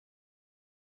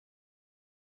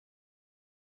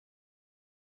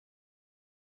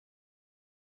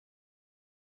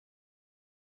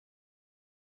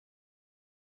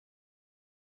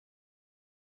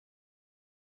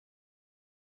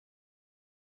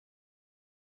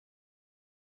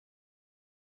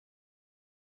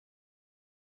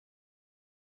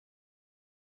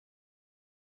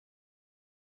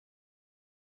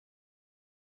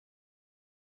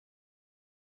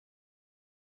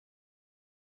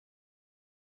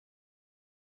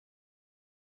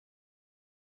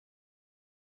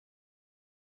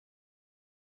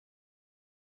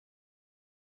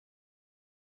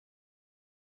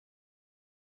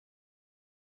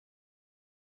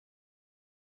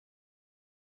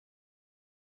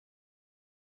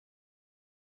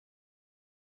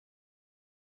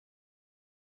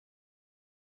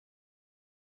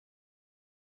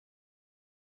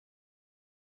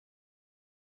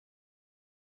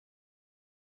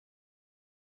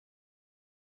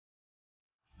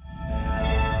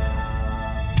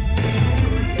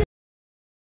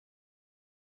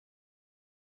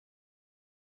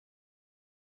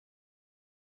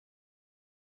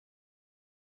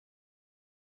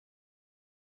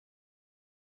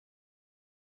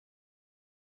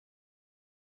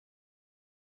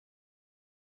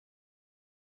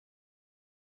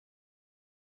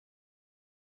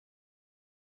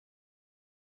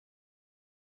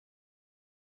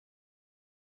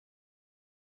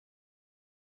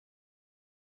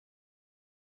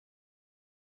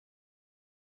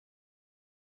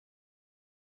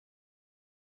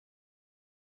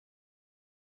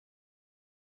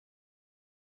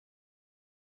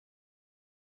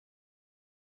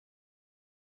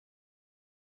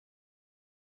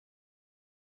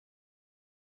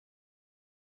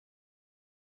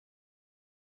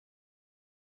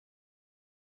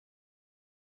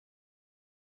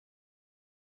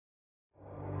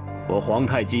我皇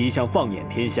太极一向放眼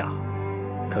天下，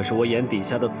可是我眼底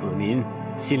下的子民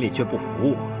心里却不服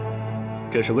我，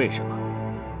这是为什么？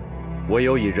唯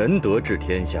有以仁德治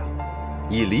天下，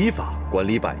以礼法管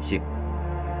理百姓，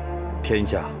天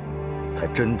下才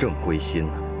真正归心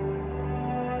呢。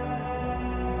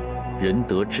仁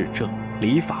德治政，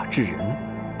礼法治人，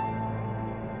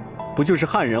不就是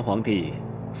汉人皇帝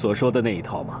所说的那一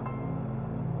套吗？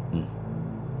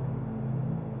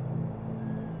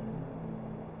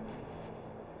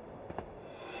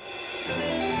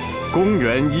公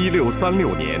元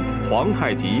1636年，皇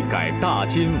太极改大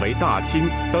金为大清，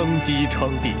登基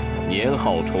称帝，年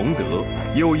号崇德，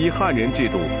又以汉人制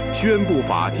度宣布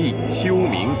法纪，修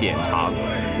明典常，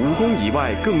武功以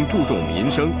外更注重民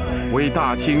生，为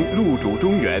大清入主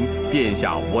中原奠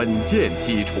下稳健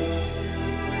基础。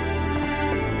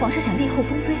皇上想立后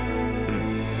封妃。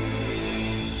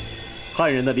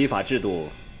汉人的礼法制度，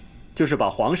就是把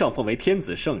皇上奉为天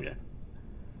子圣人。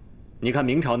你看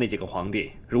明朝那几个皇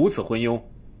帝如此昏庸，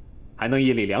还能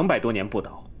屹立200多年不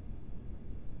倒，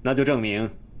那就证明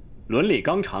伦理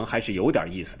纲常还是有点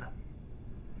意思的。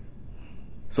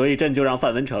所以朕就让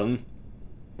范文成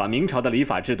把明朝的礼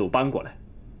法制度搬过来。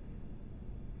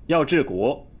要治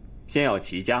国，先要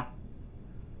齐家。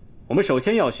我们首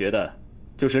先要学的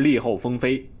就是立后封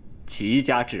妃，齐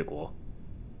家治国。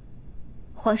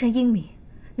皇上英明，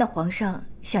那皇上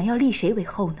想要立谁为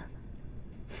后呢？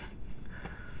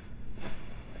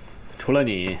除了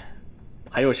你，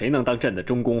还有谁能当朕的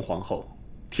中宫皇后，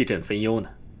替朕分忧呢？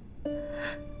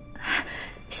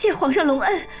谢皇上隆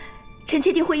恩，臣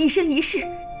切定会一生一世，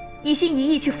一心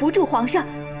一意去扶助皇上，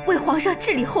为皇上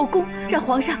治理后宫，让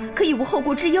皇上可以无后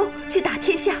顾之忧去打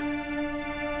天下。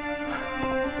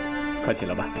客气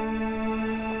了吧？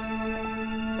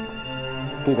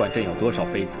不管朕有多少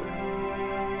妃子，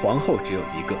皇后只有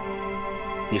一个，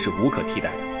你是无可替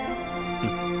代的。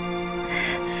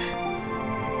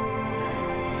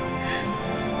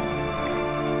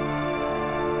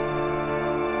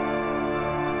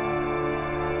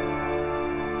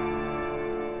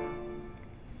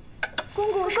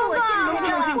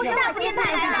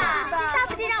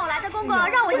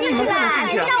让我进去吧！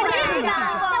让我进去吧！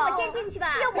让我先进去吧！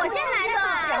要我先来的，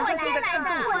是我先来的，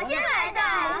我先来的！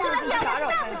这个票是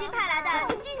大夫君派来的，我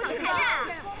进去看呀！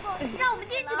让我们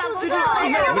进去吧，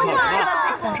公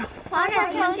公！皇上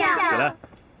陛下，起来！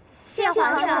谢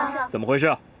皇上。怎么回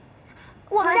事？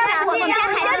我们家我们家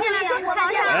海将军说，皇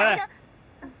上。哎，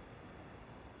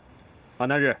阿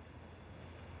那日，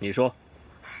你说。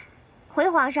回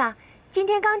皇上，今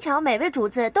天刚巧每位主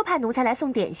子都派奴才来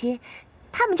送点心。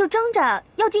他们就争着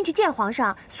要进去见皇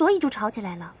上，所以就吵起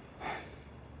来了。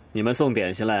你们送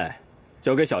点心来，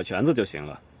交给小泉子就行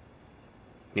了。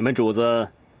你们主子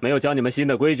没有教你们新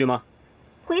的规矩吗？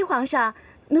回皇上，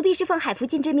奴婢是奉海福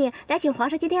晋之命来请皇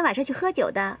上今天晚上去喝酒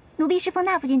的。奴婢是奉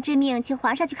大福晋之命请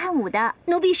皇上去看舞的。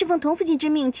奴婢是奉同福晋之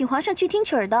命请皇上去听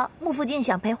曲儿的。穆福晋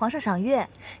想陪皇上赏月。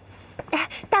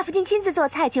大福晋亲自做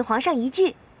菜请皇上一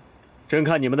聚。朕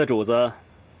看你们的主子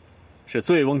是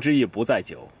醉翁之意不在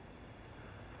酒。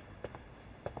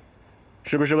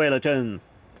是不是为了朕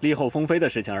立后封妃的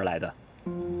事情而来的？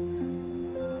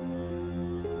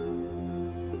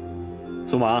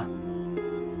苏麻，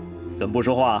怎么不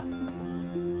说话？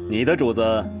你的主子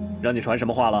让你传什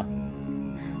么话了？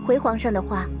回皇上的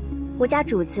话，我家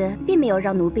主子并没有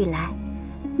让奴婢来，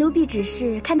奴婢只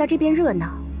是看到这边热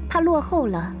闹，怕落后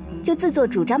了，就自作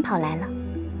主张跑来了。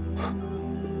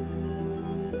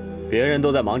别人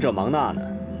都在忙这忙那呢，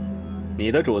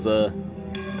你的主子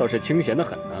倒是清闲得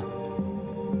很呢。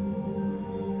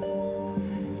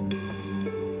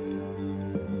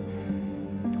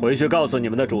回去告诉你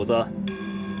们的主子，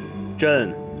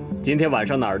朕今天晚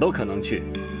上哪儿都可能去，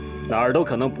哪儿都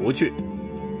可能不去。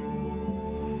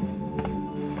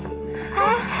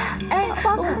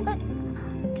皇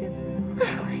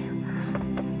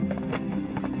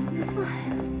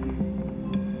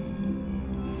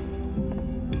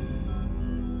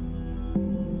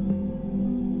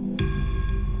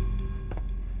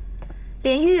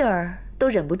连玉儿都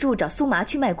忍不住找苏麻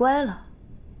去卖乖了。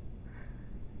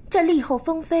这立后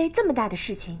封妃这么大的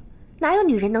事情，哪有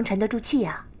女人能沉得住气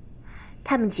啊？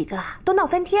他们几个都闹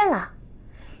翻天了，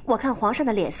我看皇上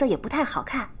的脸色也不太好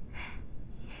看。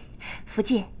福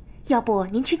晋，要不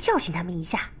您去教训他们一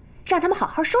下，让他们好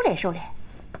好收敛收敛。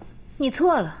你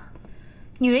错了，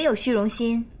女人有虚荣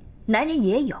心，男人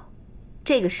也有。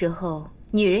这个时候，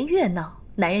女人越闹，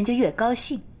男人就越高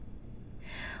兴。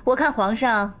我看皇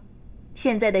上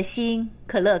现在的心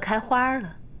可乐开花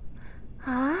了。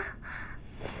啊？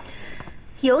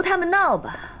由他们闹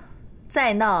吧，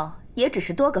再闹也只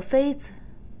是多个妃子，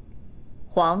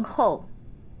皇后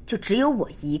就只有我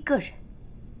一个人。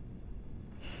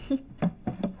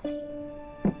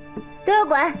多尔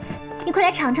衮，你快来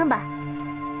尝尝吧。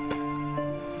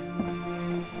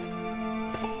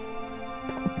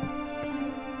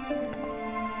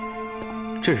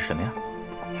这是什么呀？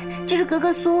这是格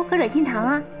格酥和软心糖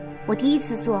啊，我第一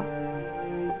次做，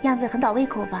样子很倒胃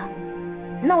口吧？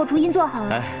那我重新做好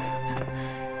了。哎，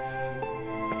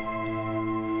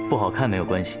不好看没有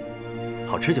关系，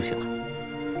好吃就行了。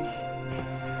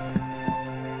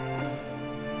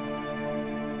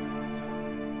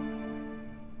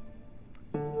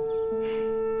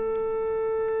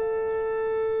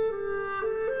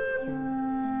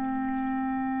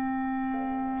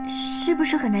是不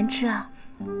是很难吃啊？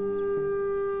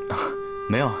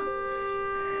没有，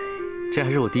这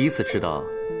还是我第一次吃到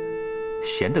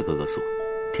咸的格格酥，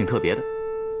挺特别的。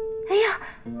哎呀，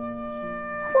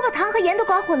我把糖和盐都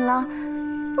搞混了，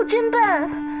我真笨。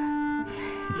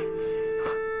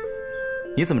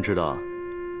你怎么知道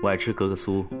我爱吃格格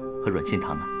酥和软心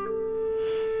糖呢？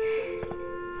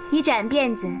你斩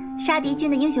辫子杀敌军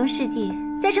的英雄事迹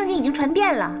在圣经已经传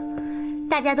遍了，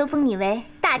大家都封你为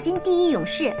大金第一勇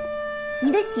士。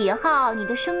你的喜好，你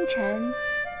的生辰，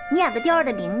你养的雕儿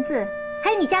的名字，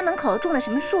还有你家门口种的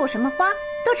什么树什么花，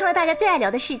都成了大家最爱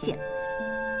聊的事情。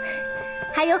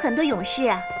还有很多勇士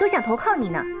啊，都想投靠你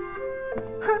呢。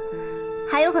哼，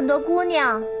还有很多姑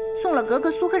娘送了格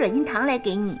格酥和软心糖来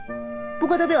给你，不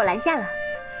过都被我拦下了。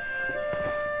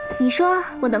你说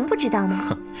我能不知道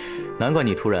吗？难怪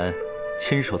你突然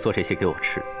亲手做这些给我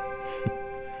吃。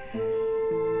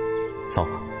糟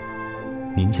了，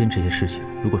民间这些事情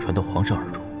如果传到皇上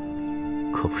耳中，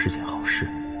可不是件好事。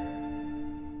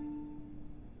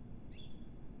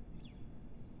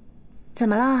怎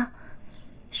么了？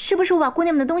是不是我把姑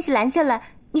娘们的东西拦下来，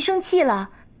你生气了？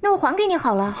那我还给你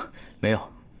好了。没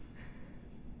有，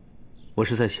我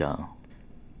是在想，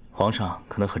皇上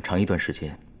可能很长一段时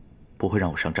间不会让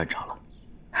我上战场了。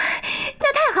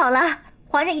那太好了，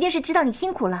皇上一定是知道你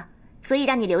辛苦了，所以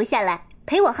让你留下来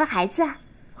陪我和孩子啊。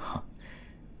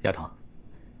丫头，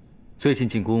最近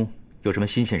进宫有什么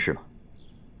新鲜事吗？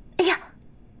哎呀，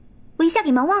我一下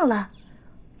给忙忘了，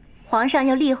皇上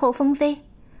要立后封妃，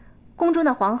宫中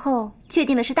的皇后确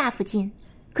定了是大福晋，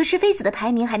可是妃子的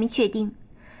排名还没确定。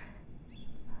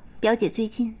表姐最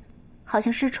近好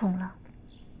像失宠了，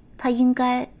她应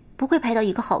该不会排到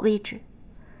一个好位置。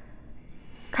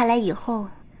看来以后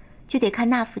就得看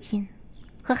那福晋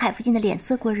和海福晋的脸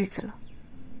色过日子了。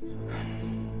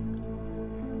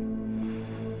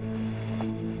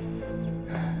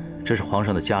这是皇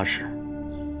上的家事，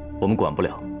我们管不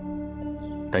了，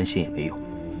担心也没用。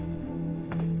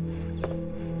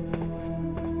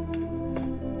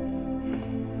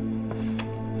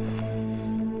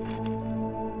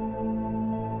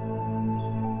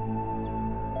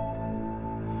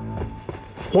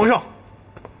皇上，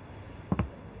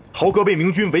豪哥被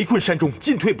明军围困山中，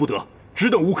进退不得，只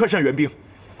等吴克善援兵。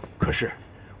可是，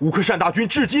吴克善大军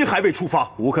至今还未出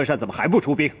发。吴克善怎么还不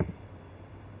出兵？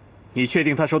你确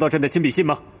定他收到朕的亲笔信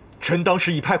吗？臣当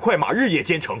时已派快马日夜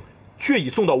兼程，却已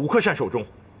送到吴克善手中。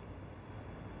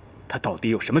他到底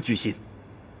有什么居心？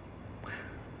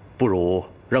不如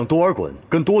让多尔衮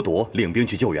跟多铎领兵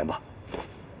去救援吧。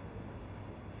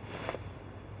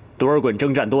多尔衮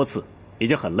征战多次，已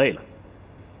经很累了，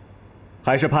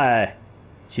还是派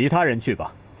其他人去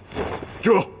吧。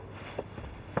这。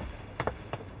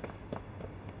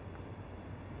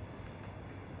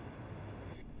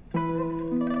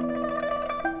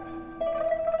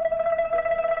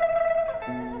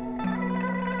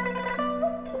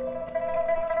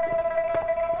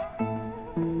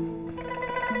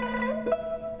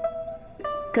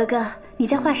哥哥，你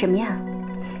在画什么呀？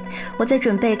我在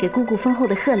准备给姑姑丰厚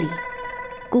的贺礼。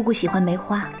姑姑喜欢梅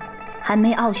花，寒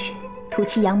梅傲雪，吐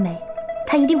气扬眉，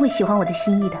她一定会喜欢我的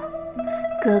心意的。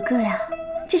哥哥呀，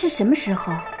这是什么时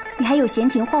候？你还有闲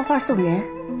情画画送人？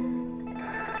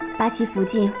八旗福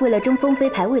晋为了争封妃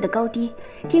排位的高低，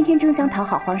天天争相讨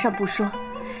好皇上不说，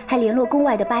还联络宫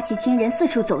外的八旗亲人四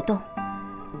处走动。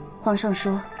皇上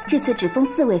说这次只封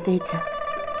4位妃子。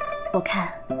我看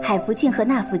海福晋和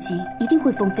纳福晋一定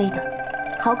会封妃的，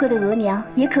豪格的额娘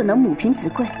也可能母凭子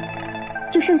贵，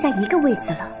就剩下1个位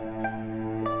子了。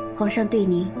皇上对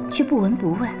您却不闻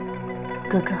不问，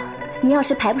哥哥，你要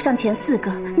是排不上前4个，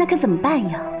那可怎么办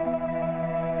呀？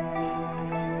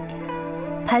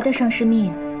排得上是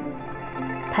命，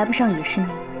排不上也是命。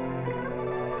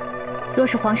若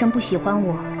是皇上不喜欢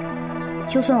我，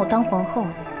就算我当皇后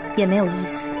也没有意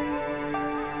思。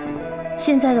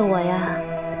现在的我呀，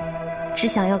只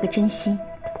想要个真心，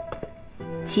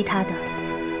其他的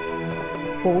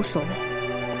我无所谓。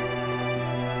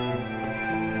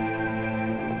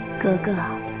格格，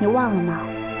你忘了吗？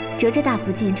哲哲大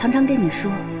福晋常常跟你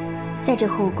说，在这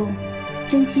后宫，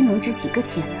真心能值几个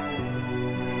钱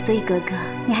呢？所以格格，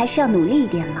你还是要努力一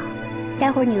点嘛。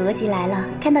待会儿你额吉来了，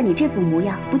看到你这副模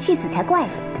样，不气死才怪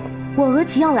呢。我额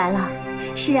吉要来了？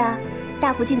是啊，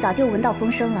大福晋早就闻到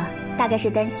风声了，大概是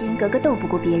担心格格斗不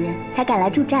过别人，才赶来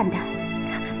助战的。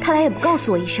他来也不告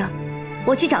诉我一声，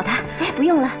我去找他。哎，不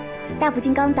用了，大福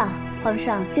晋刚到，皇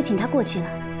上就请他过去了。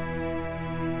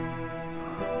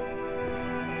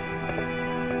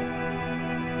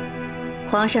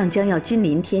皇上将要君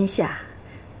临天下，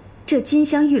这金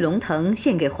镶玉龙藤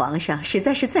献给皇上，实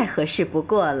在是再合适不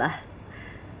过了。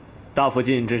大福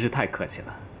晋真是太客气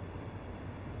了。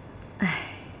唉，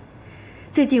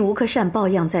最近吴克善抱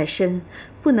恙在身，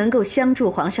不能够相助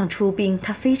皇上出兵，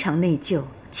他非常内疚，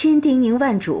千叮咛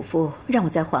万嘱咐，让我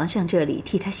在皇上这里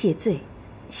替他谢罪。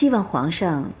希望皇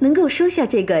上能够收下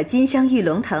这个金镶玉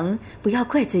龙藤，不要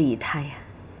怪罪于他呀。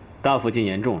大福晋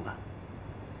言重了，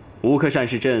吴克善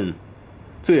是朕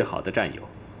最好的战友，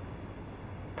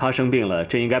他生病了，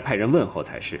朕应该派人问候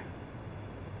才是。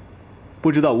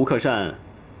不知道吴克善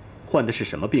患的是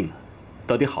什么病呢？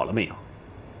到底好了没有？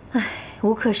唉，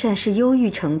吴克善是忧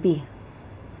郁成病。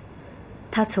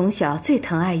他从小最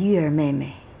疼爱玉儿妹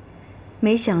妹，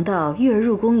没想到玉儿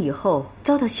入宫以后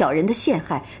遭到小人的陷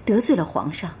害，得罪了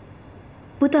皇上，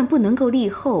不但不能够立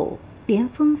后，连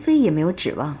封妃也没有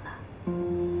指望了。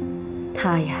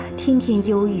他呀，天天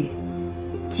忧郁，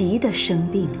急得生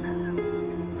病了。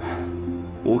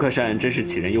吴克善真是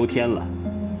杞人忧天了，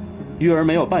玉儿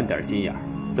没有半点心眼儿，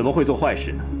怎么会做坏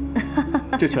事呢？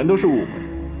这全都是误会，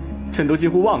朕都几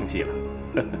乎忘记了。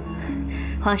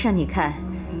皇上，你看，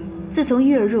自从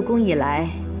玉儿入宫以来，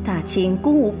大清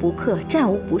攻无不克，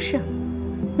战无不胜，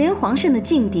连皇上的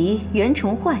劲敌袁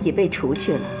崇焕也被除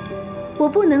去了。我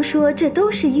不能说这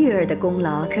都是玉儿的功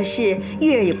劳，可是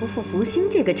玉儿也不负福星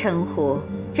这个称呼，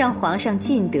让皇上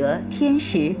尽得天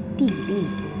时地利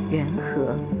人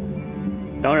和。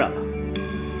当然了，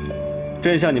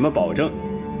朕向你们保证，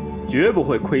绝不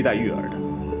会亏待玉儿的。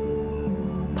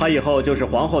她以后就是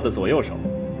皇后的左右手，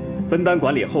分担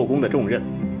管理后宫的重任。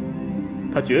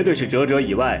她绝对是哲哲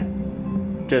以外，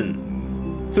朕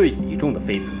最倚重的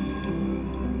妃子。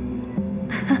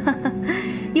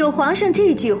有皇上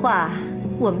这句话，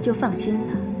我们就放心了。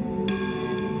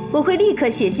我会立刻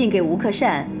写信给吴克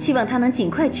善，希望他能尽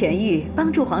快痊愈，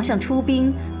帮助皇上出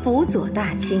兵，辅佐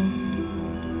大清。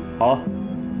好，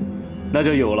那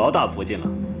就有劳大福晋了。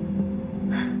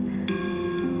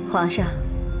皇上，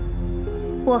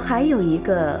我还有一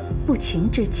个不情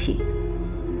之请。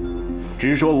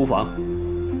直说无妨。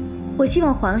我希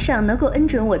望皇上能够恩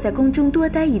准我在宫中多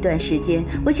待一段时间，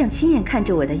我想亲眼看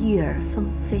着我的玉儿封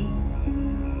妃。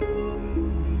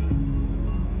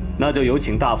那就有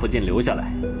请大福晋留下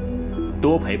来，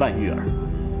多陪伴玉儿。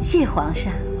谢皇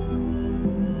上。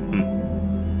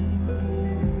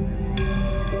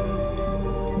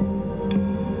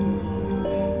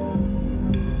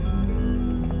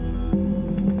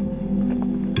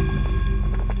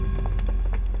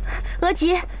额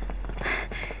吉，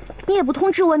你也不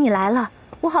通知我你来了，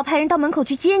我好派人到门口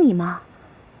去接你吗？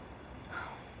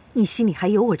你心里还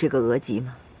有我这个额吉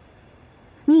吗？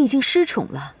你已经失宠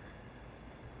了，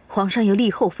皇上又立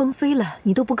后封妃了，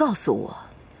你都不告诉我。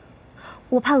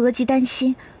我怕额吉担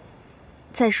心。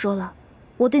再说了，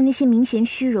我对那些名贤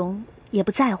虚荣也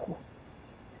不在乎。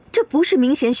这不是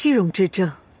名贤虚荣之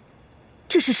争，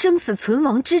这是生死存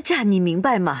亡之战，你明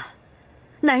白吗？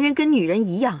男人跟女人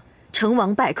一样，成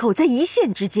王败寇在一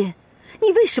线之间。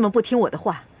你为什么不听我的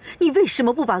话？你为什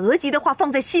么不把额吉的话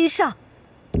放在心上？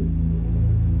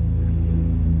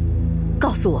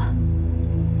告诉我，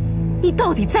你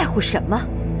到底在乎什么？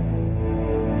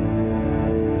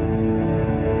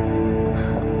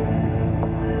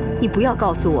你不要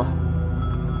告诉我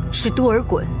是多尔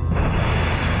衮。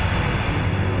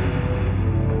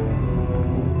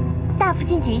大福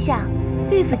晋吉祥，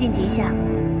玉福晋吉祥。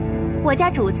我家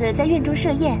主子在院中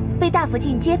设宴，为大福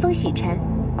晋接风洗尘。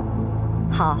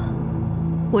好，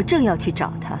我正要去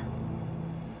找他。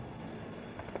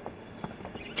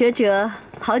哲哲，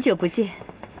好久不见。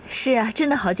是啊，真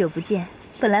的好久不见。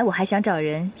本来我还想找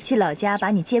人去老家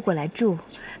把你接过来住，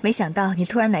没想到你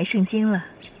突然来盛京了。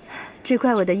只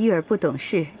怪我的玉儿不懂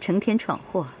事，成天闯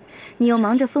祸。你又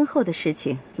忙着封后的事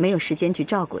情，没有时间去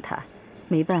照顾她。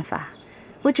没办法，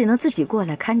我只能自己过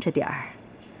来看着点儿。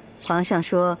皇上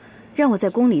说让我在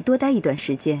宫里多待一段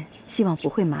时间，希望不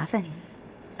会麻烦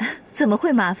你。怎么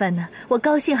会麻烦呢？我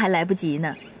高兴还来不及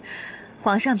呢。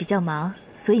皇上比较忙，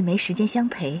所以没时间相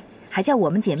陪，还叫我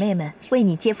们姐妹们为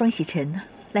你接风洗尘呢。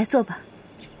来，坐吧。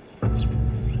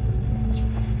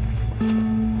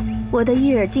我的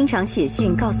玉儿经常写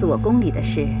信告诉我宫里的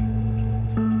事，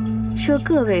说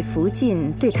各位福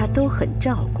晋对她都很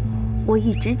照顾，我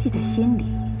一直记在心里。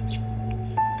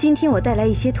今天我带来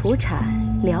一些土产，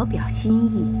聊表心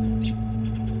意。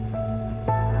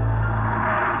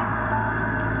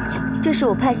这是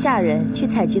我派下人去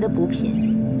采集的补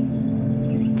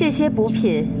品。这些补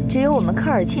品只有我们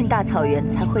科尔沁大草原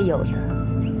才会有的。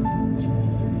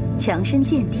强身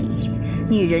健体，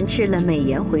女人吃了美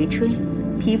颜回春，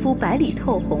皮肤白里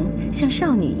透红，像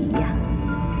少女一样。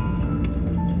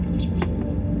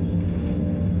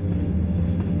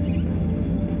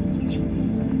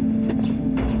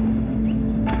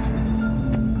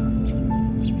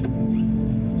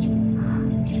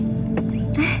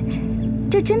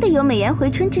这真的有美颜回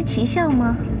春之奇效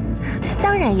吗？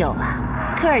当然有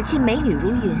啊！科尔沁美女如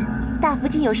云，大福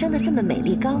晋又生得这么美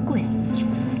丽高贵，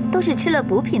都是吃了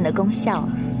补品的功效。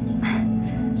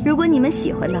如果你们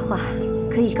喜欢的话，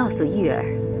可以告诉玉儿，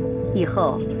以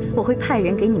后我会派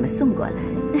人给你们送过来。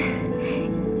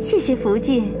谢谢福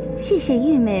晋，谢谢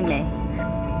玉妹妹。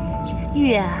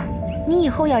玉儿，你以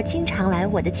后要经常来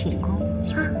我的寝宫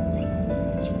啊。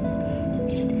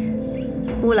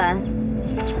乌兰，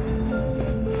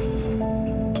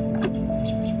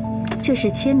这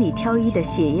是千里挑一的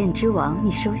血燕之王，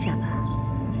你收下吧。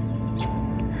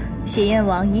血燕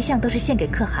王一向都是献给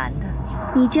可汗的。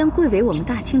你将贵为我们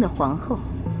大清的皇后，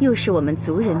又是我们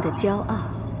族人的骄傲。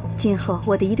今后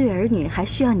我的一对儿女还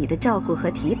需要你的照顾和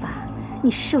提拔，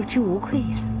你是受之无愧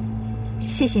呀。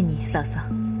谢谢你，嫂嫂。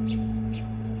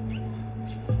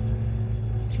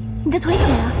你的腿怎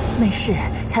么了？没事，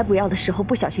才不要的时候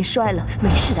不小心摔了，没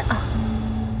事的啊。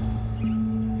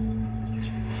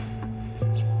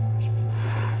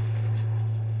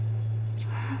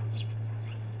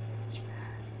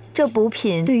这补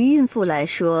品对于孕妇来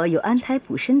说有安胎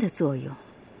补身的作用，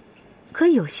可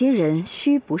有些人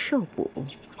虚不受补，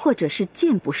或者是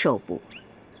健不受补。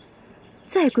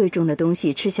再贵重的东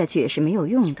西吃下去也是没有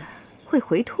用的，会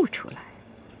回吐出来。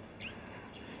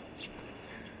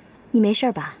你没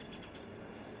事吧？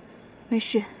没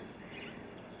事，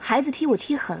孩子踢我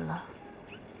踢狠了，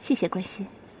谢谢关心。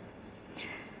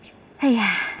哎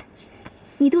呀，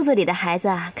你肚子里的孩子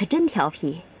啊，可真调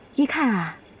皮，一看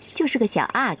啊就是个小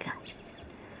阿哥。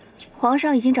皇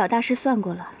上已经找大师算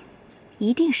过了，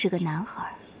一定是个男孩。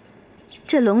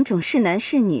这龙种是男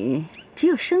是女，只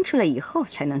有生出来以后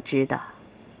才能知道。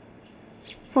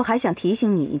我还想提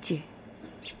醒你一句，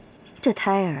这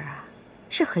胎儿啊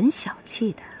是很小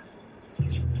气的。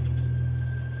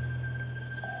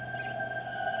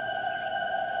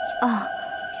啊，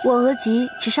我额吉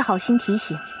只是好心提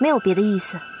醒，没有别的意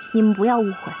思，你们不要误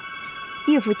会。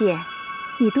玉福晋，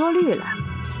你多虑了。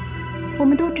我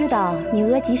们都知道你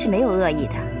额吉是没有恶意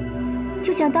的，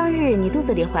就像当日你肚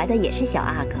子里怀的也是小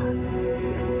阿哥。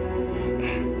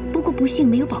不过不幸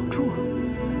没有保住。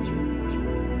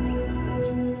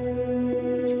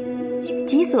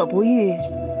己所不欲，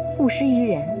勿施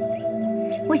于人。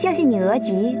我相信你额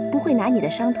吉不会拿你的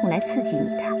伤痛来刺激你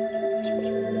的。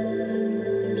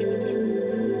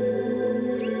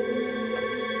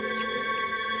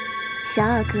小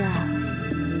阿哥，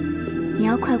你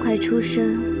要快快出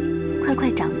生，快快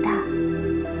长大。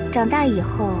长大以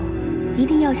后，一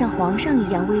定要像皇上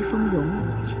一样威风勇武，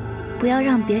不要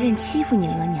让别人欺负你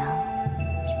额娘。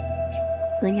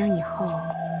额娘以后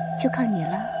就靠你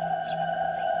了。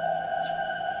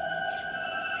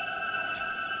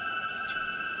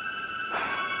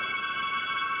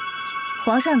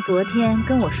皇上昨天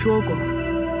跟我说过，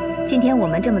今天我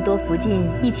们这么多福晋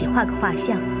一起画个画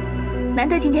像。难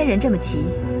得今天人这么齐，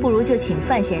不如就请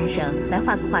范先生来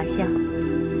画个画像。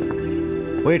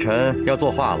微臣要作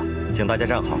画了，请大家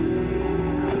站好。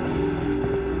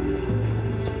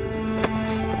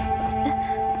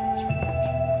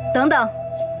等等，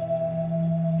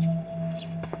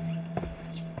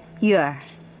玉儿，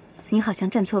你好像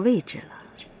站错位置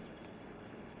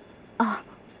了。啊，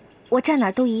我站哪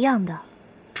儿都一样的。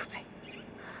出嘴。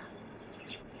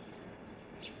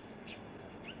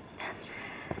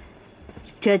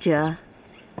哲哲，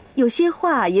有些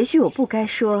话也许我不该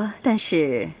说，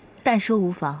但说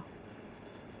无妨。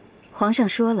皇上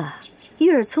说了，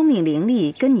玉儿聪明伶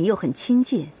俐，跟你又很亲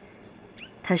近。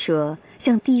他说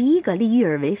想第一个立玉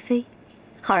儿为妃，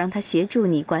好让她协助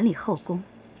你管理后宫。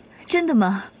真的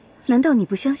吗？难道你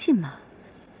不相信吗？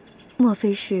莫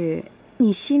非是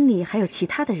你心里还有其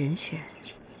他的人选？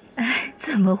哎，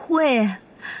怎么会啊？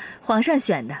皇上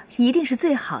选的一定是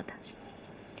最好的。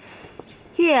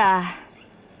玉儿，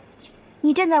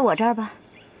你站在我这儿吧。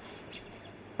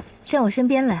站我身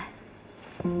边来。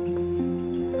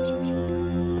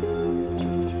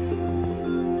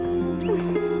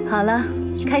好了，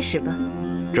开始吧。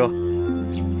这。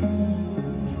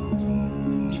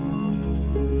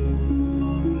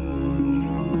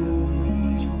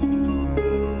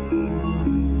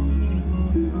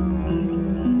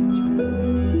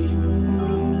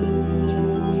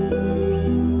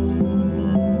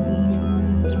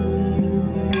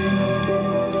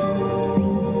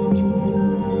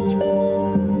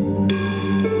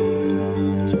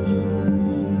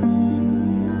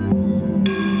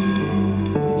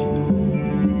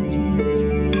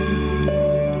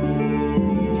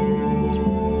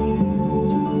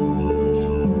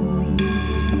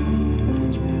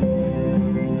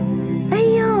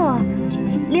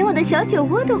小酒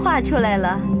窝都画出来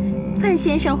了，范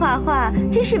先生画画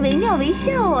真是惟妙惟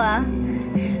肖啊！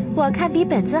我看比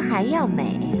本尊还要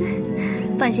美。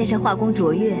范先生画工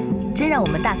卓越，真让我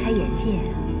们大开眼界。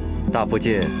大福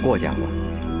晋过奖了，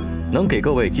能给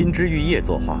各位金枝玉叶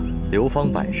作画，流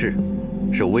芳百世，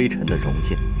是微臣的荣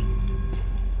幸。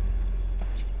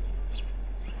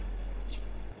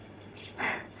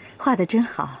画得真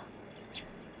好。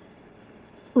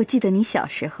我记得你小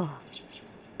时候。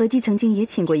额吉曾经也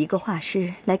请过一个画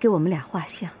师来给我们俩画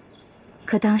像，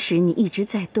可当时你一直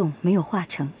在动，没有画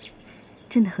成，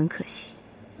真的很可惜。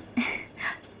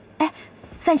哎，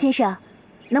范先生，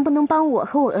能不能帮我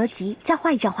和我额吉再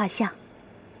画一张画像？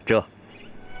这。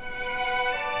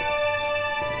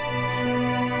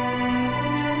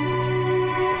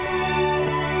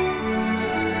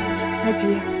额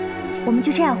吉，我们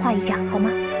就这样画一张好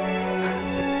吗？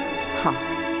好。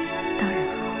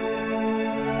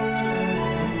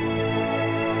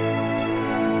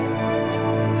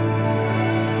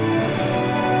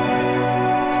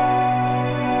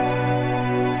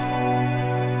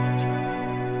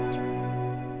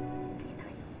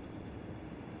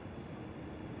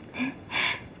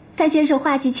范先生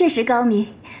画技确实高明，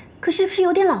可是不是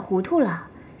有点老糊涂了？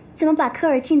怎么把科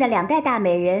尔沁的2代大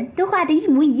美人都画得一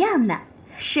模一样呢？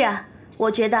是啊，我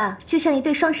觉得就像一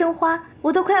对双生花，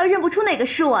我都快要认不出哪个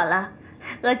是我了。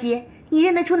额吉，你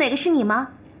认得出哪个是你吗？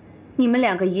你们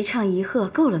2个一唱一和，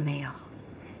够了没有？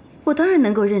我当然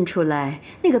能够认出来，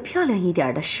那个漂亮一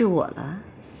点的是我了。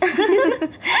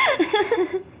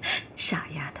傻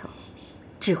丫头，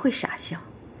只会傻笑。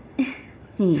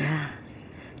你呀，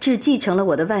只继承了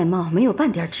我的外貌，没有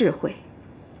半点智慧。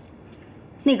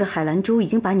那个海兰珠已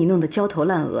经把你弄得焦头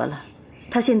烂额了，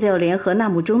她现在要联合纳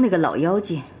木中那个老妖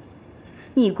精。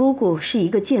你姑姑是一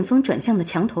个见风转向的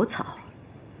墙头草，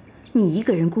你一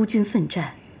个人孤军奋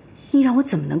战，你让我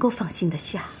怎么能够放心得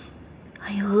下？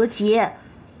哎呀，额吉，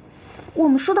我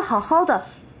们说的好好的，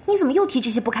你怎么又提这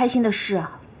些不开心的事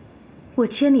啊？我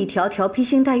千里迢迢披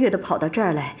星戴月地跑到这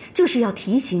儿来，就是要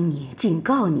提醒你，警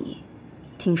告你。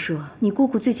听说你姑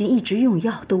姑最近一直用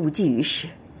药都无济于事，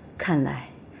看来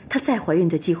她再怀孕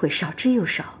的机会少之又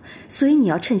少，所以你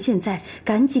要趁现在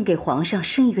赶紧给皇上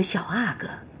生一个小阿哥。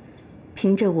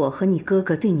凭着我和你哥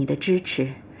哥对你的支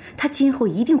持，他今后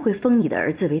一定会封你的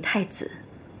儿子为太子，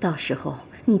到时候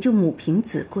你就母凭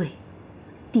子贵，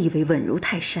地位稳如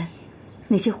泰山，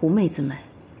那些狐妹子们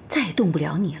再也动不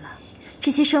了你了。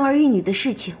这些生儿育女的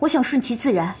事情，我想顺其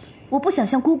自然，我不想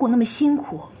像姑姑那么辛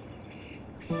苦。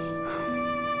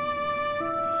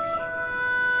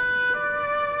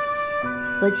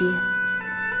额吉，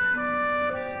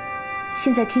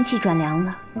现在天气转凉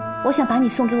了，我想把你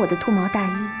送给我的兔毛大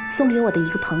衣送给我的一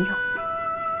个朋友。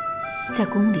在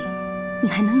宫里，你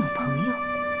还能有朋友？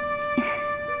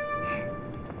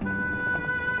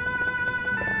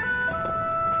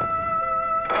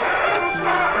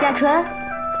雅纯，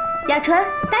雅纯，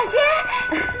大仙，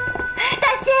大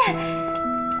仙，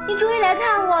你终于来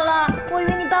看我了，我以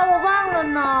为你把我忘了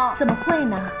呢。怎么会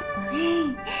呢？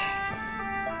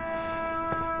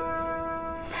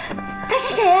他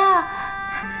是谁啊？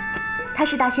他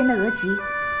是大仙的额吉，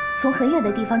从很远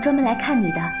的地方专门来看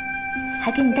你的，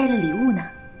还给你带了礼物呢。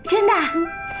真的？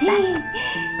来，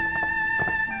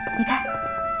你看，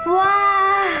哇，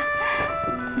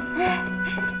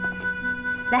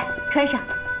来穿上。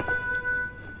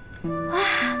哇，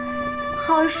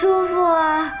好舒服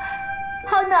啊，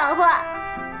好暖和，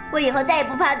我以后再也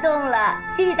不怕冻了。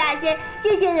谢谢大仙，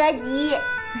谢谢额吉。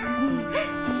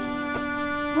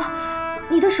哇，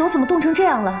你的手怎么冻成这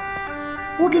样了？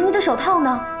我给你的手套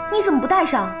呢？你怎么不戴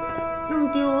上？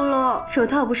弄丢了。手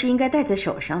套不是应该戴在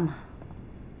手上吗？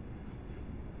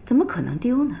怎么可能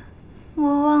丢呢？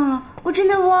我忘了，我真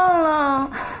的忘了。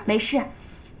没事，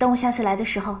等我下次来的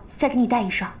时候再给你带一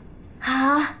双。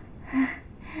好。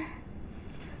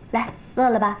来，饿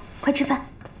了吧？快吃饭。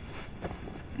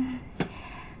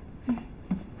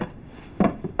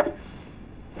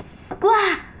哇，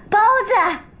包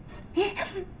子！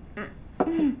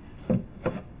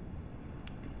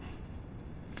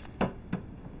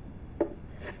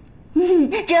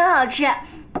真好吃。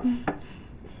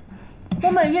我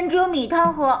每天只有米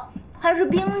汤喝，还是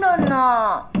冰的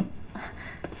呢。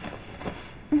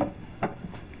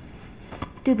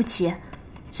对不起，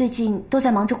最近都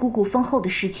在忙着姑姑封后的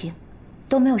事情，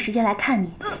都没有时间来看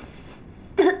你。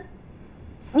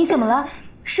你怎么了？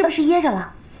是不是噎着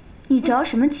了？你着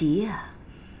什么急呀？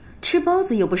吃包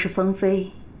子又不是封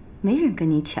妃，没人跟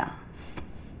你抢。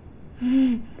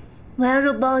我要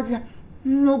肉包子，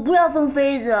我不要封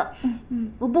妃子，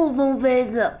我不封妃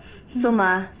子。苏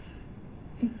麻，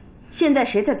现在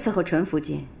谁在伺候纯福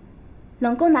晋？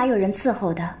冷宫哪有人伺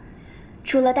候的？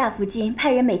除了大福晋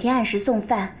派人每天按时送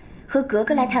饭和格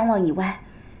格来探望以外，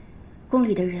宫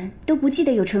里的人都不记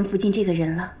得有纯福晋这个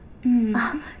人了。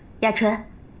雅纯，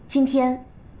今天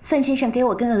范先生给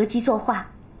我跟娥姬作画，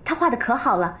他画的可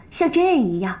好了，像真人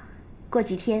一样。过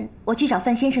几天我去找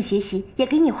范先生学习，也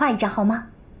给你画一张好吗？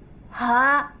好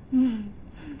啊。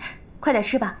快点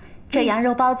吃吧，这羊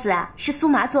肉包子啊是苏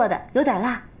麻做的，有点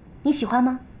辣，你喜欢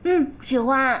吗？喜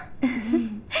欢。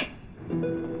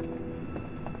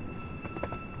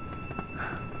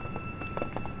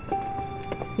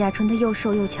雅纯的又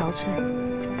瘦又憔悴，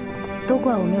都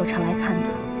怪我没有常来看她，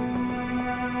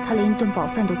她连一顿饱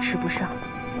饭都吃不上。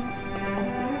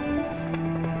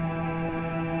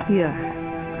玉儿，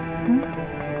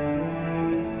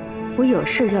我有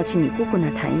事要去你姑姑那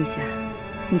儿谈一下，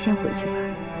你先回去吧。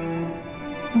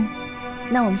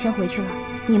那我们先回去了，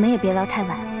你们也别聊太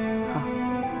晚。好。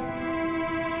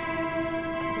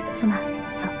苏麻，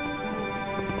走。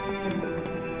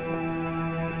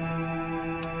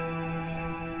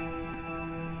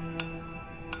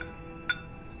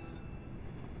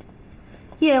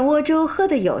燕窝粥喝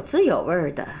得有滋有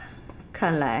味的，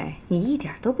看来你一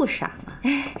点都不傻嘛。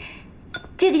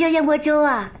这个叫燕窝粥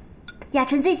啊，雅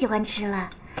纯最喜欢吃了。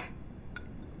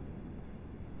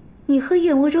你喝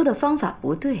燕窝粥的方法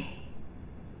不对，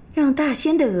让大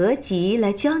仙的娥姬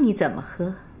来教你怎么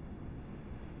喝。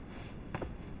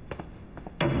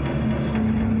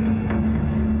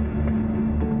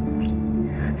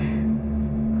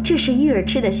这是玉儿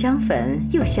吃的香粉，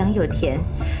又香又甜，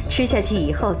吃下去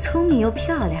以后聪明又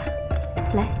漂亮。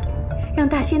来，让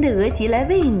大仙的娥姬来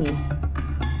喂你。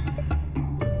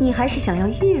你还是想要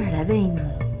玉儿来喂你？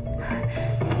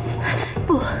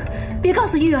不，别告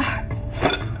诉玉儿。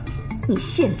你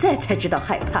现在才知道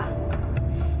害怕。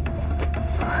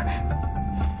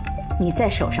你在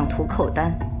手上涂扣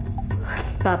丹，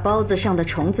把包子上的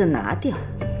虫子拿掉，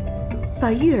把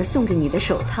玉儿送给你的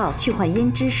手套去换胭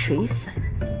脂水粉。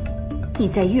你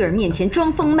在玉儿面前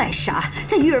装疯卖傻，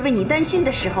在玉儿为你担心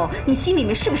的时候，你心里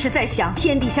面是不是在想，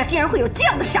天底下竟然会有这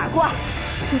样的傻瓜？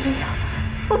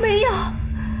我没有。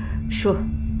说，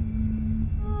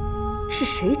是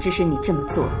谁指使你这么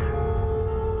做的？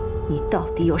你到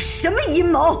底有什么阴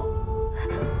谋？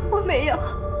我没有，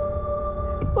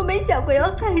我没想过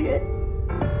要害人，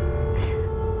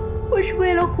我是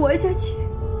为了活下去。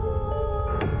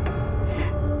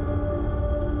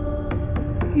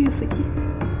玉福晋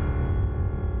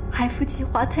还负起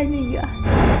滑胎那一案，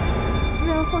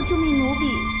然后就命奴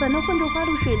婢把那混着花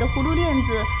露水的葫芦链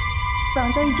子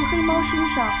绑在一只黑猫身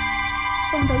上，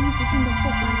放到玉福晋的后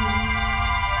花园。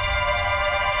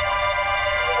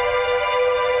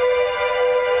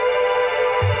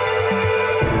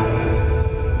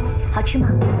好吃吗？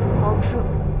好吃。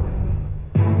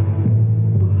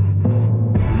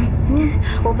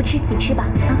我不吃，你吃吧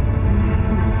啊。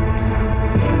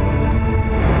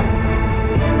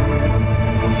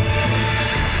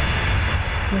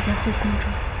我在后宫中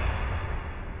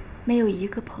没有一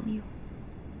个朋友，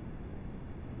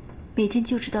每天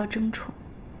就知道争宠。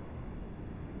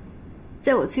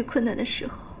在我最困难的时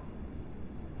候，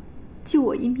救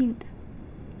我一命的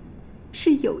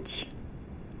是友情。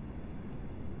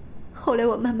后来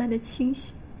我慢慢的清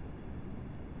醒，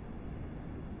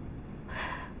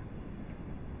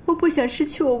我不想失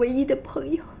去我唯一的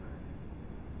朋友，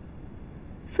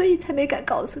所以才没敢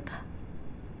告诉他。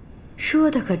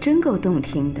说的可真够动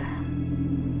听的，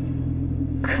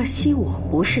可惜我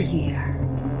不是玉儿，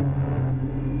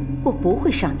我不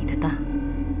会上你的当。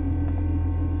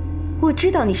我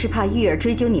知道你是怕玉儿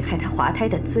追究你害她滑胎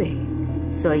的罪，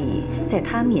所以在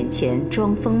她面前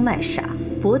装疯卖傻，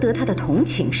博得她的同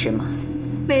情，是吗？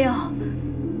没有，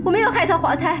我没有害她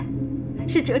滑胎，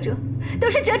是哲哲，都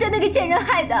是哲哲那个贱人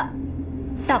害的。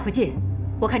大福晋，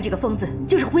我看这个疯子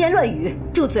就是胡言乱语。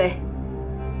住嘴！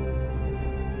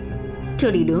这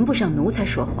里轮不上奴才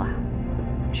说话。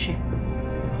是。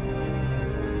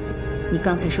你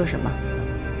刚才说什么？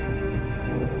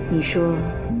你说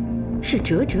是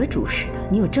哲哲主使的，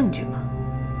你有证据吗？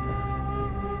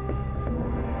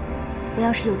我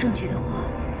要是有证据的话，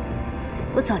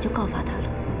我早就告发他了。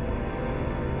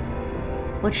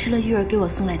我吃了玉儿给我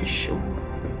送来的食物，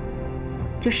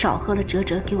就少喝了哲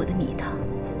哲给我的米汤。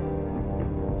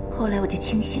后来我就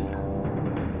清醒了，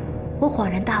我恍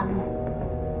然大悟，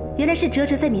原来是哲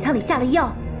哲在米汤里下了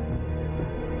药。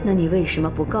那你为什么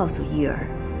不告诉玉儿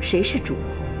谁是主谋？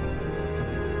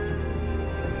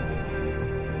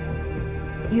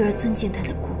玉儿尊敬她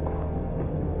的姑姑，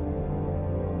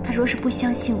她若是不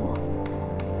相信我，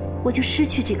我就失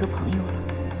去这个朋友了。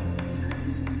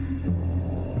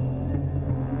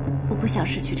我不想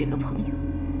失去这个朋友，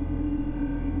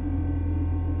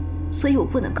所以我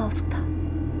不能告诉他。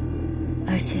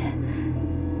而且，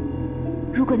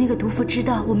如果那个毒妇知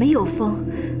道我没有疯，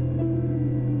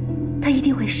他一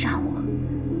定会杀我，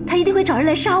他一定会找人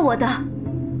来杀我的。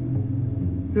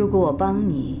如果我帮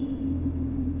你，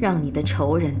让你的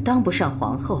仇人当不上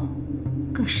皇后，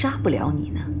更杀不了你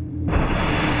呢。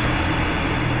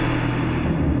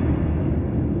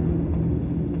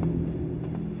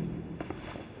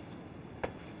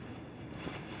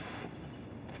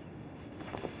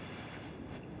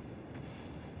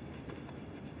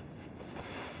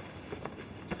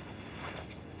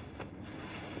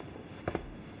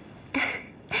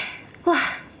哇，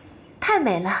太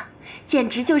美了，简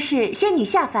直就是仙女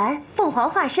下凡，凤凰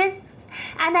化身。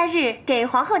安那日给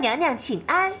皇后娘娘请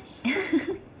安。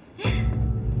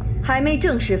还没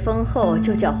正式封后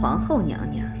就叫皇后娘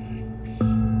娘，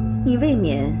你未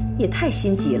免也太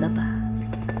心急了吧？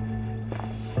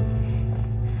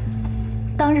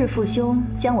当日父兄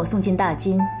将我送进大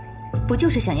金，不就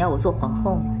是想要我做皇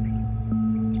后吗？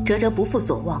哲哲不负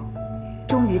所望，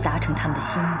终于达成他们的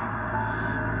心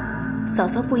愿。嫂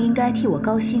嫂不应该替我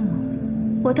高兴吗？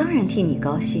我当然替你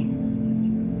高兴。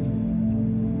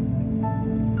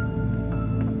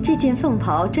这件凤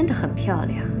袍真的很漂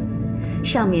亮，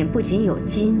上面不仅有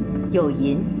金有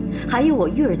银，还有我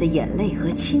玉儿的眼泪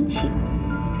和亲情，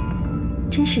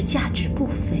真是价值不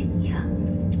菲呀。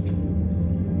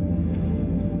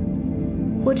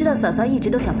我知道嫂嫂一直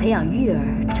都想培养玉儿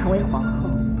成为皇后，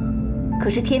可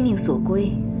是天命所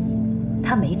归，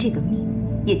她没这个命，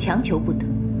也强求不得。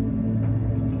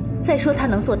再说她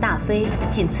能做大妃，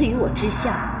仅次于我之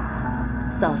下，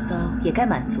嫂嫂也该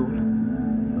满足了。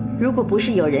如果不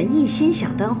是有人一心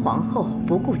想当皇后，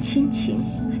不顾亲情，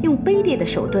用卑劣的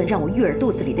手段让我玉儿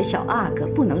肚子里的小阿哥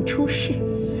不能出世，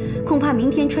恐怕明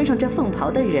天穿上这凤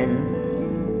袍的人，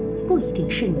不一定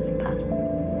是你吧？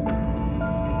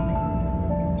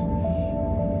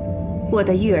我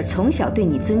的玉儿从小对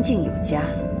你尊敬有加，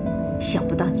想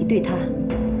不到你对她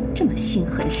这么心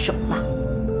狠手辣。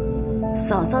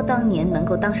嫂嫂当年能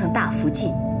够当上大福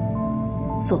晋，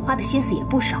所花的心思也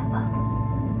不少吧？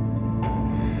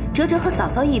哲哲和嫂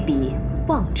嫂一比，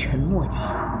望尘莫及。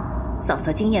嫂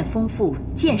嫂经验丰富，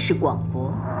见识广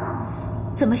博，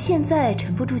怎么现在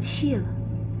沉不住气了？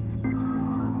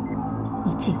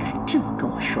你竟敢这么跟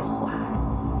我说话！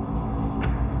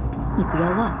你不要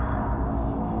忘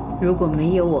了，如果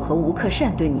没有我和吴克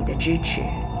善对你的支持，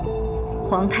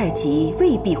皇太极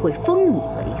未必会封你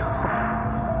为后。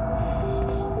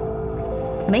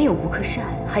没有吴克善，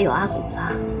还有阿古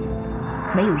拉；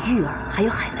没有玉儿，还有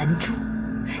海兰珠。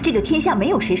这个天下没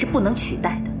有谁是不能取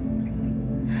代的。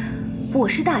我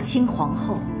是大清皇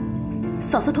后，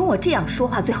嫂嫂同我这样说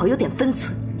话最好有点分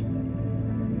寸，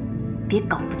别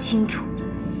搞不清楚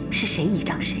是谁倚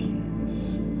仗谁。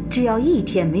只要一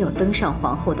天没有登上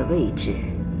皇后的位置，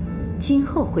今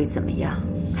后会怎么样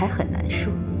还很难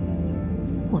说。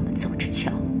我们走着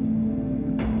瞧。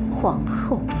皇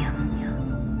后娘娘。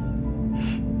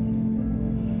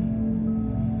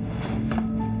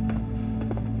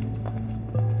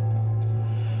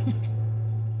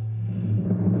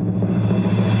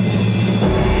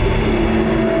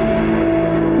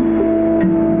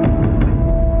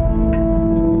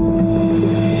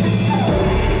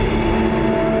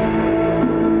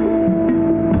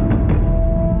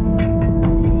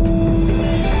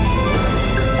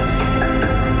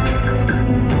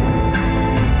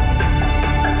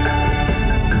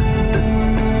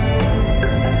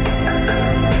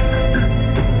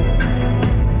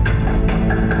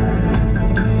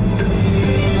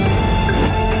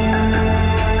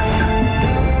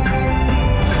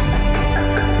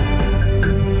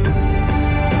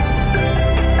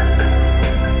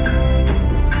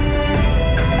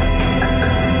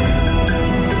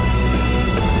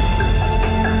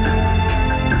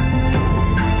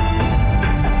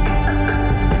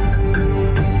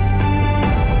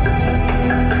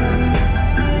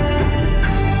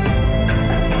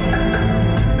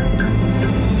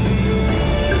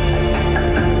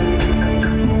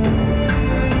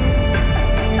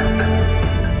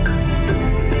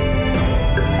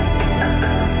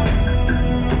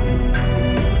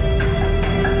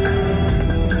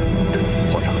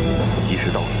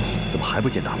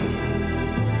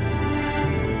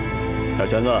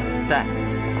全子在。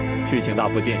去请大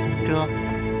夫进。这。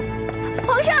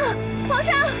皇上，皇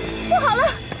上，不好了！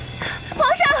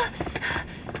皇上，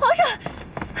皇上，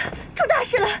出大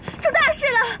事了！出大事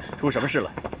了！出什么事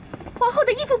了？皇后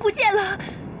的衣服不见了。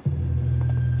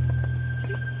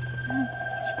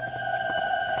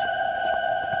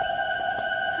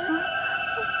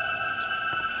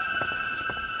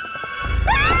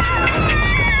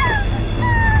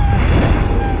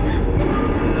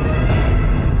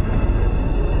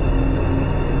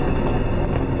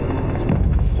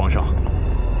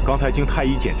刚才经太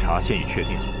医检查，现已确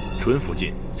定，纯福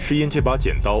晋是因这把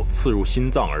剪刀刺入心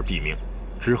脏而毙命，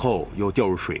之后又掉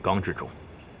入水缸之中。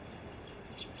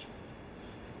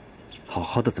好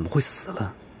好的怎么会死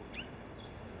了？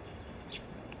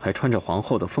还穿着皇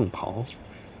后的凤袍。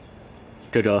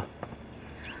这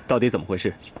到底怎么回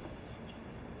事？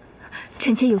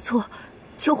臣妾有错，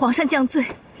求皇上降罪。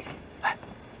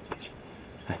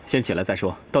先起来再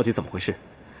说，到底怎么回事？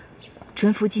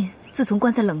纯福晋自从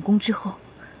关在冷宫之后，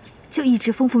就一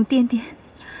直疯疯癫癫。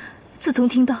自从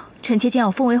听到臣妾将要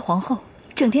封为皇后，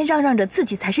整天嚷嚷着自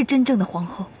己才是真正的皇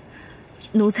后，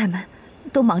奴才们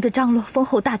都忙着张罗封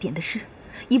后大典的事，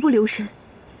一不留神，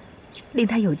令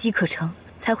他有机可乘，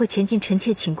才会潜进臣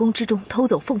妾寝宫之中偷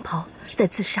走凤袍，再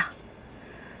自杀。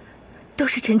都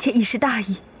是臣妾一时大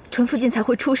意，纯福晋才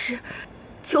会出事，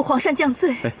求皇上降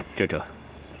罪。这，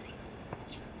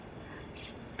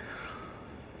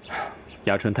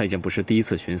雅纯她已经不是第一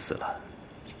次寻死了，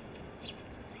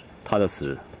她的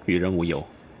死与人无尤，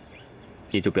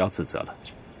你就不要自责了。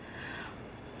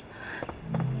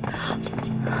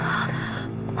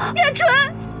雅纯，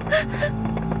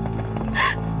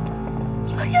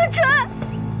雅纯，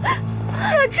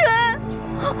雅纯，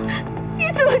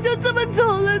你怎么就这么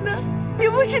走了呢？你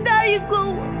不是答应过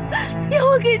我，要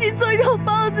我给你做肉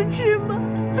包子吃吗？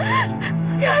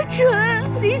雅纯，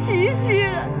你醒醒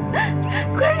啊！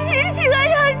快醒醒啊，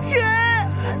雅纯！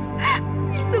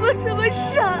你怎么这么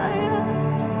傻呀？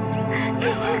哥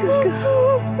哥，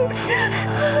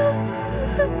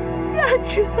雅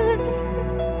纯。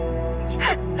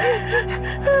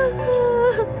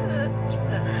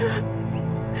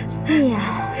哎呀，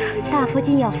大福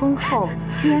晋要封后，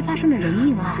居然发生了人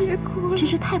命案，真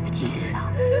是太不吉利了。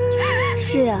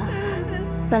是啊，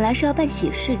本来是要办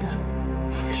喜事的，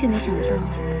却没想到。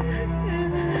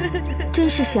真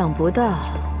是想不到，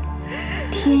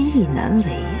天意难违呀。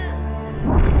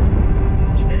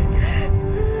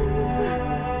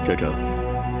这，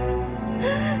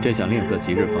朕想另择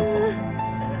吉日封后，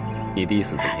你的意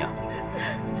思怎么样？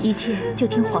一切就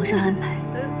听皇上安排。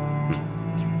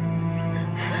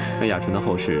那雅纯的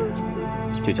后事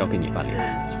就交给你办理了。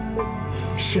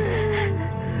是。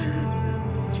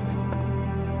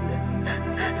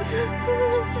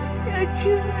雅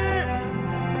纯，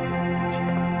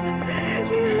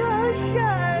你好傻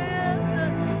呀！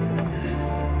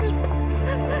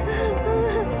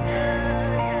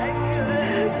雅纯，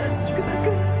哥哥。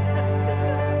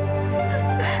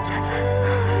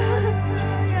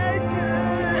雅纯。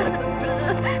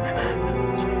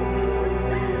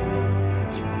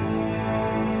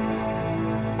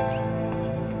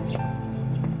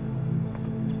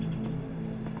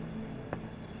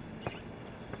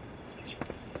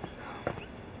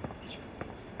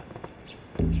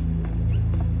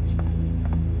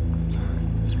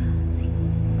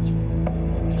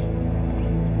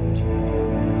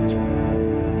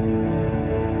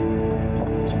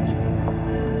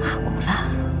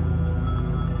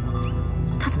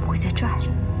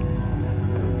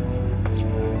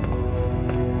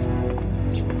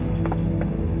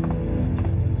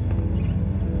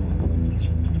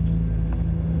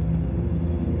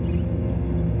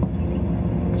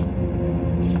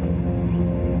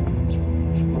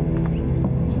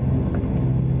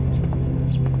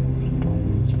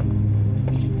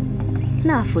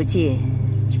那福晋，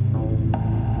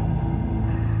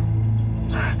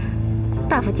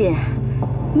大福晋，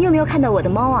你有没有看到我的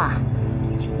猫啊？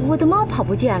我的猫跑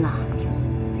不见了。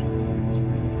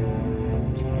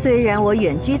虽然我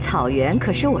远居草原，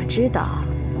可是我知道，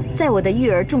在我的玉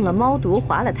儿中了猫毒、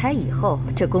滑了胎以后，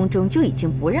这宫中就已经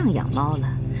不让养猫了。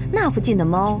那附近的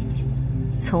猫，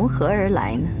从何而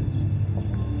来呢？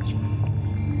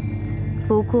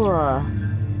不过，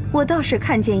我倒是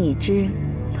看见一只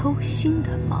偷腥的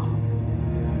猫。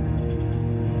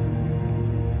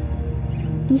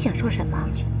你想说什么？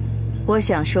我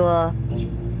想说，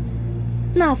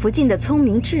那福晋的聪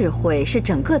明智慧是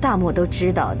整个大漠都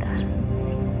知道的。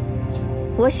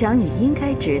我想你应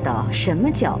该知道什么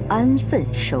叫安分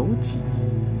守己。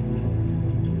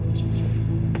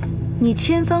你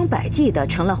千方百计地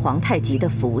成了皇太极的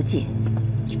福晋，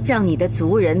让你的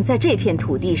族人在这片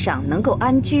土地上能够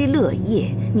安居乐业，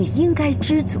你应该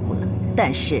知足了。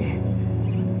但是，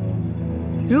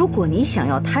如果你想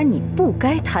要贪你不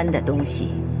该贪的东西，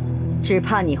只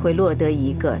怕你会落得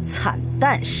一个惨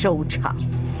淡收场。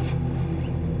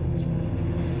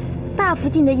大福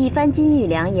晋的一番金玉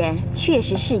良言，确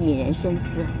实是引人深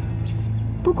思。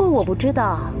不过我不知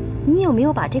道你有没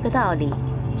有把这个道理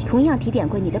同样提点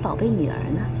过你的宝贝女儿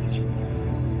呢？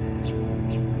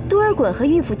多尔衮和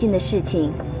玉福晋的事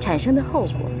情产生的后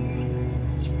果，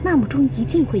那母中一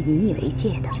定会引以为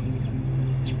戒的。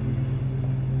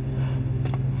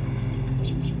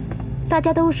大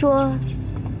家都说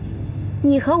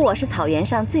你和我是草原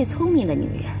上最聪明的女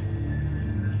人，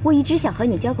我一直想和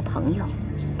你交个朋友，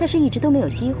但是一直都没有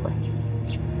机会。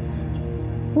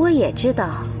我也知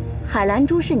道海兰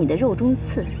珠是你的肉中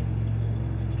刺，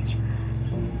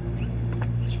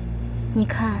你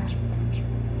看，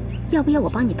要不要我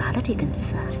帮你拔了这根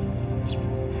刺啊？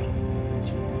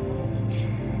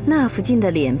那福晋的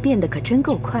脸变得可真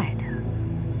够快的，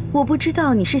我不知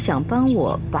道你是想帮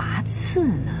我拔刺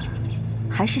呢，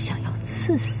还是想要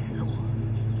刺死我？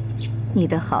你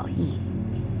的好意，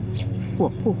我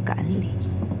不敢领。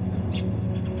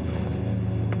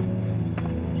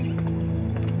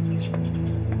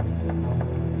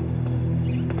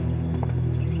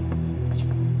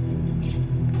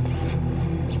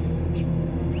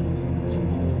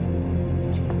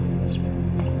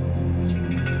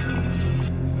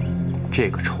这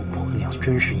个臭婆娘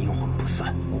真是阴魂不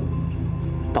散，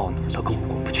到哪儿都跟我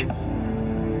过不去。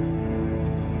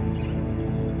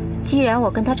既然我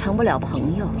跟她成不了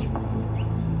朋友，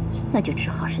那就只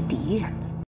好是敌人了。